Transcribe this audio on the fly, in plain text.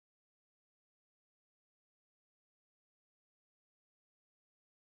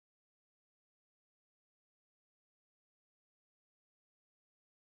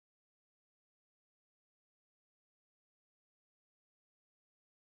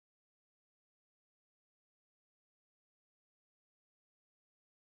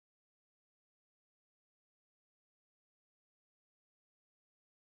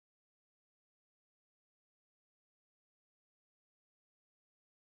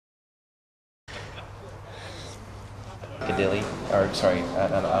Piccadilly, or sorry,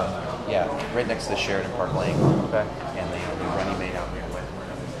 yeah, right next to the Sheridan Park Lane. Okay. And they already made out near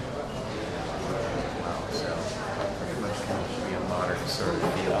Wentworth. Wow, so pretty much kind of should be a modern sort of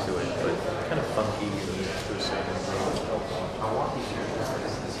feel to it, but kind of funky and to a certain degree. I'll walk you through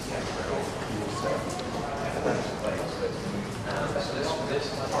this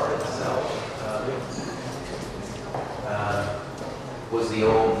part itself was the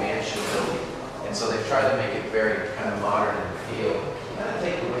old mansion building, and so they tried to make it very kind of modern in feel. Kind of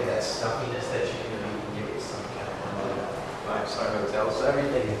take away that stuffiness that you can give it some kind of five-star hotel. So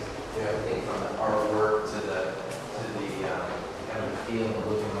everything is, everything from the artwork to the kind of the feel and the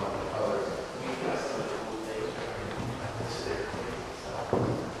look and all the colors.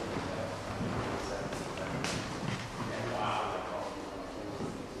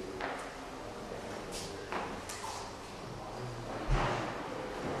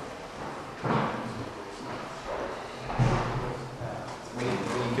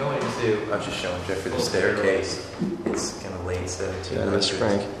 I was just showing Jeffrey the staircase. It's kind of late 1700s. Yeah, Mr.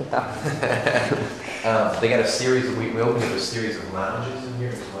 Frank. They got a series of, we opened up a series of lounges in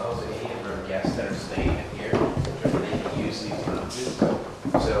here as well, so any of our guests that are staying in here, they can use these lounges.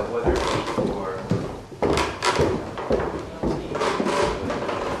 So whether it's for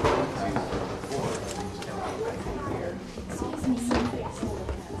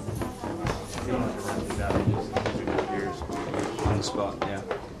On the spot, yeah.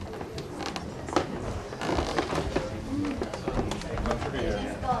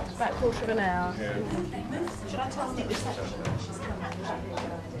 About a quarter of an hour. Should I tell them at reception she's coming?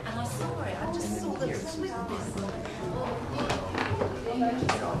 And I saw it, I just saw the swiftness.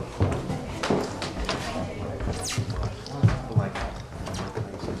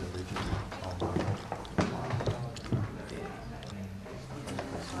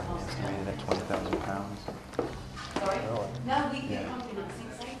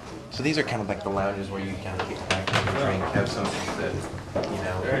 So these are kind of like the lounges where you kind of get back and drink, have something that,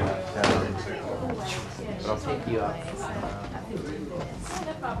 but I'll take you up.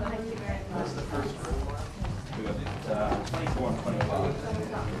 That's the first room. We got 24 and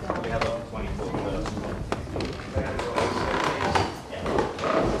 25. We have a 24 of those.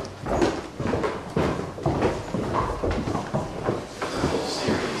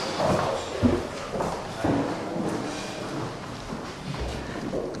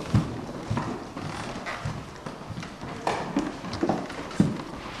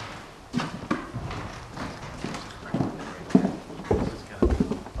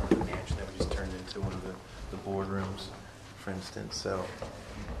 For instance, so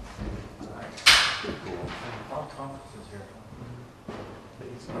all conferences here. But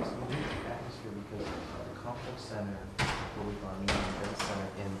it's a unique atmosphere because the conference center, what we call the event center,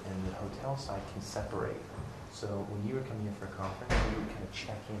 and the hotel side can separate. So when you were coming in for a conference, you would kind of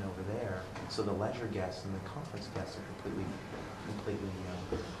check in over there. So the leisure guests and the conference guests are completely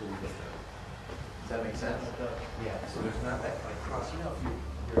different. Does that make sense? Yeah. So there's not that like cross. If you're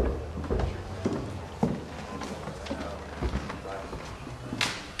a leisure.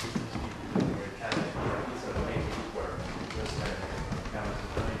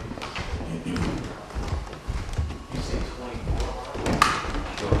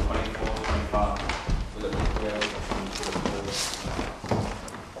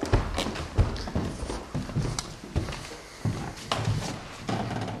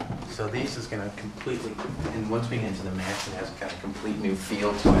 So these is going to completely, and once we get into the mansion, it has a kind of complete new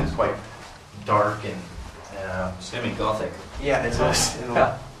feel to it. It's quite dark and semi-gothic. Yeah, it's in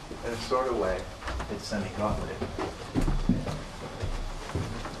a sort of way. It's semi-gothic.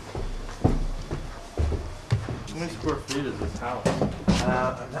 How many square feet is this house?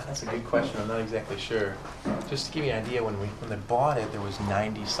 That's a good question. I'm not exactly sure. Just to give you an idea, when they bought it, there was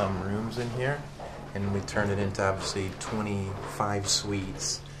 90-some rooms in here, and we turned it into obviously 25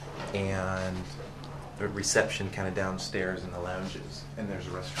 suites. And the reception kind of downstairs in the lounges, and there's a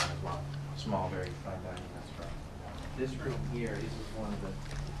restaurant as well, small, very fine dining restaurant. This room here, this is one of the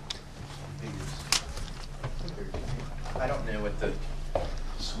biggest. I don't know what the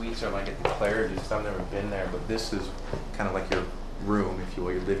suites are like at the Claridge's. I've never been there, but this is kind of like your room, if you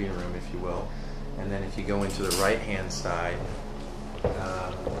will, your living room, if you will. And then if you go into the right-hand side.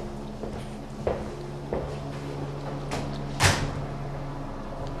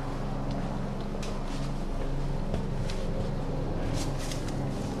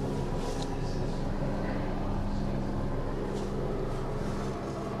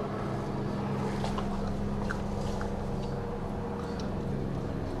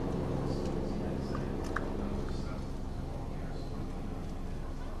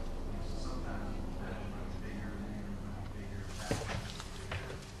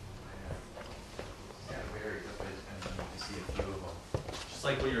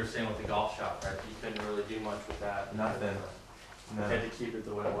 like what you were saying with the golf shop, right? You couldn't really do much with that. Nothing. No. You had to keep it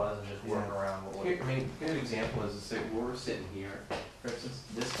the way it was and just work around what was. Here, I mean, a good example is that we're sitting here. For instance,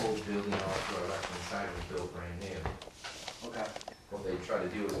 this whole building all to our left hand side was built brand new. Okay. What they try to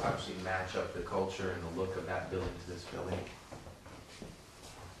do is obviously match up the culture and the look of that building to this building.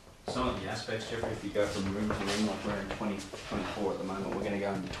 Some of the aspects, Jeffrey, if you go from room to room, like we're in 2024 at the moment, we're going to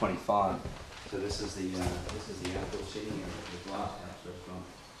go into 25. So this is the outdoor seating area, the glass house restaurant.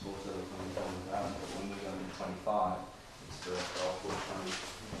 It's also the garden, but when we go into 25, it's the golf course front.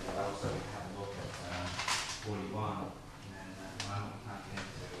 I also had a look at 41, and then at the moment we can't get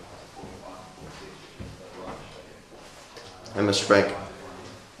into 41 and 46, which is the large area. Hi, Mr. Frank.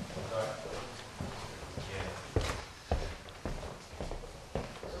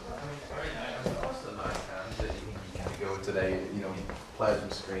 Today, you know,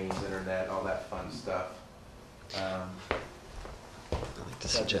 plasma screens, internet, all that fun stuff. I like to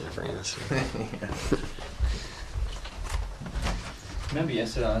see Jennifer Aniston. Remember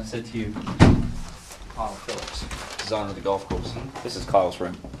yesterday I said to you, Kyle Phillips, designer of the golf course. This is Kyle's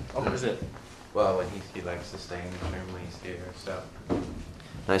room. Oh, is it? Well, when he likes to stay in his room when he's here, so.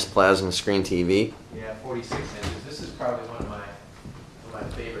 Nice plasma screen TV. Yeah, 46 inches. This is probably one of my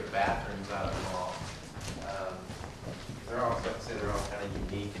favorite bathrooms out of them all. They're all kind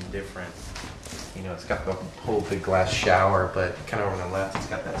of unique and different. You know, it's got the whole big glass shower, but kind of over on the left, it's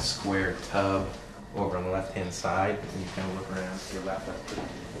got that square tub over on the left-hand side, and you kind of look around to your left. That's pretty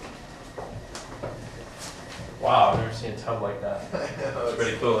Wow, I've never seen a tub like that. it's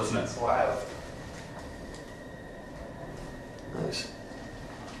pretty cool, isn't it? It's wild. Nice.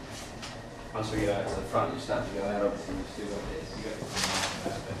 Once we get out to the front, you start to go out, obviously you still got this. You got the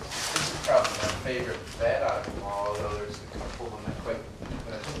This is probably my favorite bed out of them all, although there's a couple of them that quite,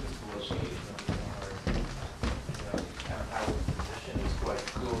 but I think this location, kind of how it's positioned is quite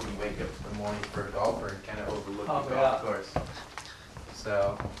cool. You wake up in the morning for a golfer and kind of overlook the golf course.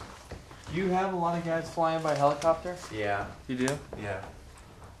 So, You have a lot of guys flying by helicopter? yeah, You do? yeah.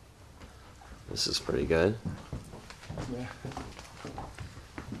 This is pretty good. Yeah.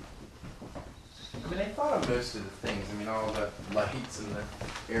 I mean, they thought of most of the things. I mean, all the lights and the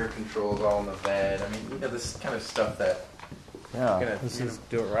air controls all in the bed. I mean, you know, this kind of stuff that. Yeah.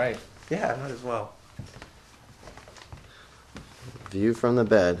 Do it right. Yeah, might as well. View from the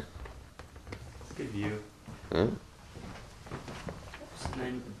bed. It's a good view. Yeah. What's the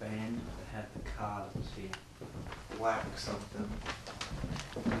name of the band that had the car that was here? Black something.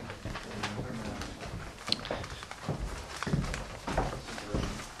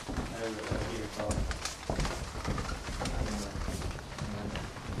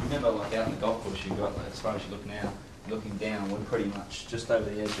 Remember, like out in the golf course, you got, as far as you look now, looking down, we're pretty much just over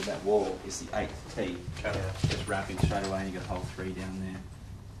the edge of that wall is the 8th tee. Yeah. Just wrapping straight away, and you got hole 3 down there.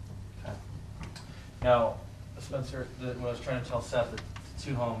 Okay. Now, Spencer, when I was trying to tell Seth that the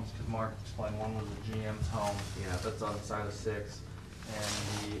two homes, because Mark explained, one was a GM's home, that's on the side of 6, and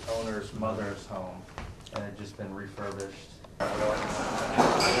the owner's mother's home, and it had just been refurbished.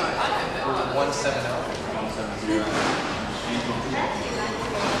 170.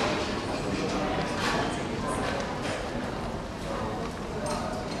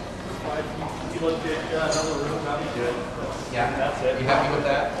 You looked at another room, that'd be good. Yeah. That's it. You happy with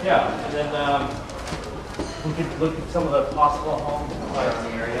that? Yeah, and then we could look at some of the possible homes in the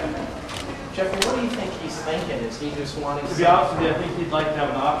area. Jeffrey, what do you think he's thinking? Is he just wanting To be honest with you, I think he'd like to have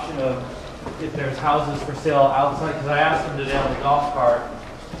an option of if there's houses for sale outside, because I asked him today on the golf cart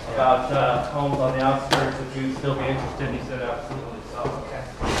about homes on the outskirts, if he would still be interested, and he said absolutely. So, Okay.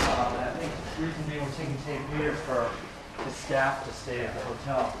 I think the reason being we're taking tape here for his staff to stay at the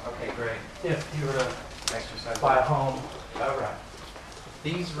hotel. Okay, great. If you were to Exercise. buy a home. All right.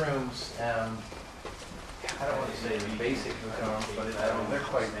 These rooms, I don't want to say basic homes, but they're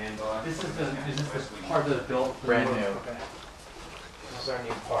quite This is the part that is built brand new. Okay. This is our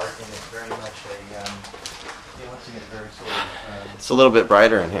new part, and it's very much a, once again, very sort of, It's a little bit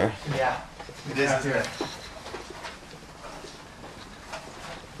brighter in here. yeah, it is too.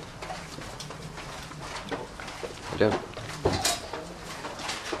 Yeah.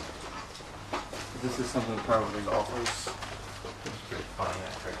 This is something probably golfers. It's pretty funny,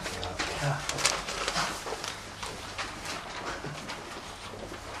 that cracks me up.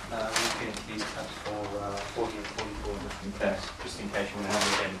 We're getting these cuts for 40 and 44 just in case you want to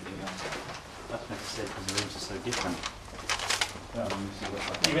have anything else. That's what I said, because the rooms are so different.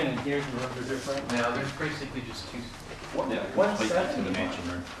 Even in here, the rooms are different. Now, there's basically just two. Yeah, One complete set to the mansion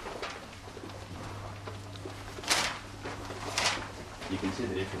room. You can see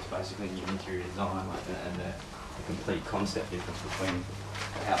the difference basically in your interior design like that, and the complete concept difference between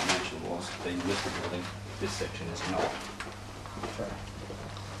how the mentioned was being listed building. This section is not.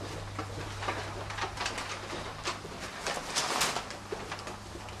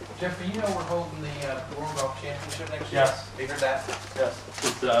 Jeffrey, you know we're holding the World Golf Championship next year? Yes. You heard that? Yes,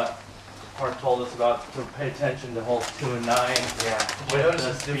 it's, Mark told us about to pay attention to holes 2 and 9. Yeah. Did you With notice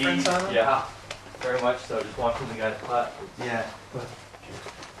the the difference speed. on them? Yeah, very much so. Just watching the guys putt. Yeah.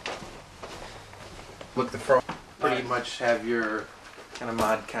 Look, the front pretty much have your kind of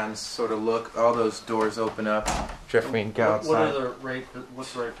mod cons sort of look. All those doors open up. Jeffrey and go outside. What are the rate?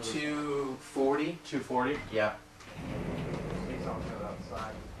 What's the rate for this? 240. 240. Yeah. Please don't go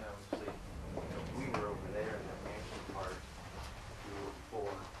outside. We were over there in that mansion part. We were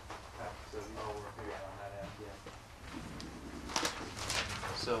before. So we're here on that end. Yeah.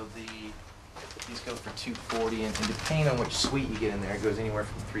 So these go for 240, and depending on which suite you get in there, it goes anywhere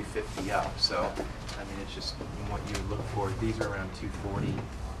from 350 up. So, I mean, it's just what you would look for. These are around 240.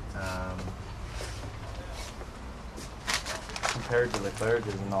 Compared to the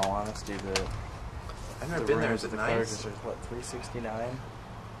Claridge's, in all honesty, I've never been there. Is it nice? Claridge's are what, 369?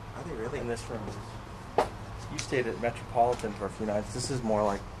 Are they really? And this room is. You stayed at Metropolitan for a few nights. This is more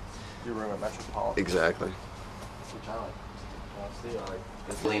like your room at Metropolitan. Exactly. Which I like. Honestly, I like.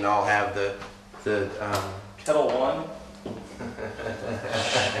 Definitely all have the Kettle 1. I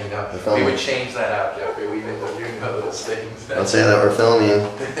know. We would change that out, Jeffrey. We even though you know those things. Don't say that we're filming.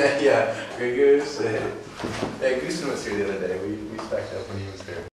 Yeah, Goose. Yeah, Goose was here the other day. We spec'd up when he was there.